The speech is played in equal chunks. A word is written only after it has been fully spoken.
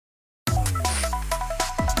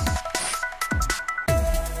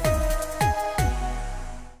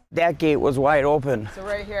That gate was wide open. So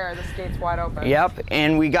right here, this gate's wide open. Yep,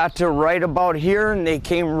 and we got to right about here and they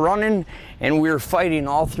came running and we were fighting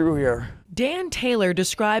all through here. Dan Taylor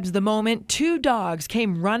describes the moment two dogs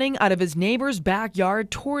came running out of his neighbor's backyard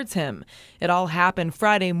towards him. It all happened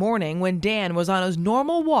Friday morning when Dan was on his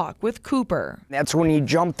normal walk with Cooper. That's when he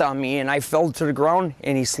jumped on me and I fell to the ground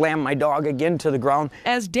and he slammed my dog again to the ground.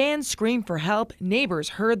 As Dan screamed for help, neighbors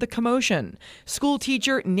heard the commotion. School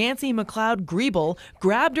teacher Nancy McLeod Griebel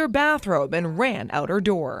grabbed her bathrobe and ran out her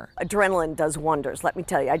door. Adrenaline does wonders, let me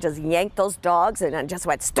tell you. I just yanked those dogs and I just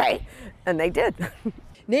went, stay, and they did.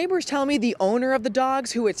 Neighbors tell me the owner of the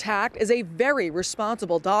dogs who attacked is a very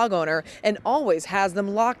responsible dog owner and always has them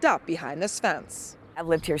locked up behind this fence. I've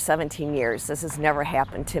lived here 17 years. This has never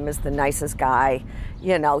happened. Tim is the nicest guy.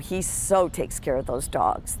 You know, he so takes care of those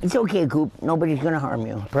dogs. It's okay, Coop. Nobody's going to harm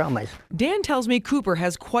you. Promise. Dan tells me Cooper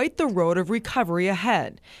has quite the road of recovery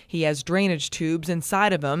ahead. He has drainage tubes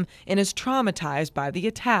inside of him and is traumatized by the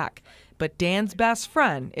attack. But Dan's best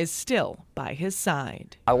friend is still by his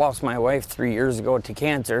side. I lost my wife 3 years ago to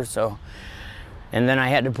cancer, and then I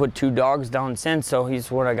had to put 2 dogs down since, so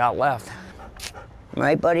he's what I got left.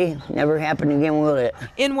 Right, buddy? Never happen again, will it?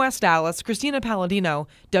 In West Dallas, Christina Palladino,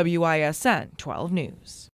 WISN 12 News.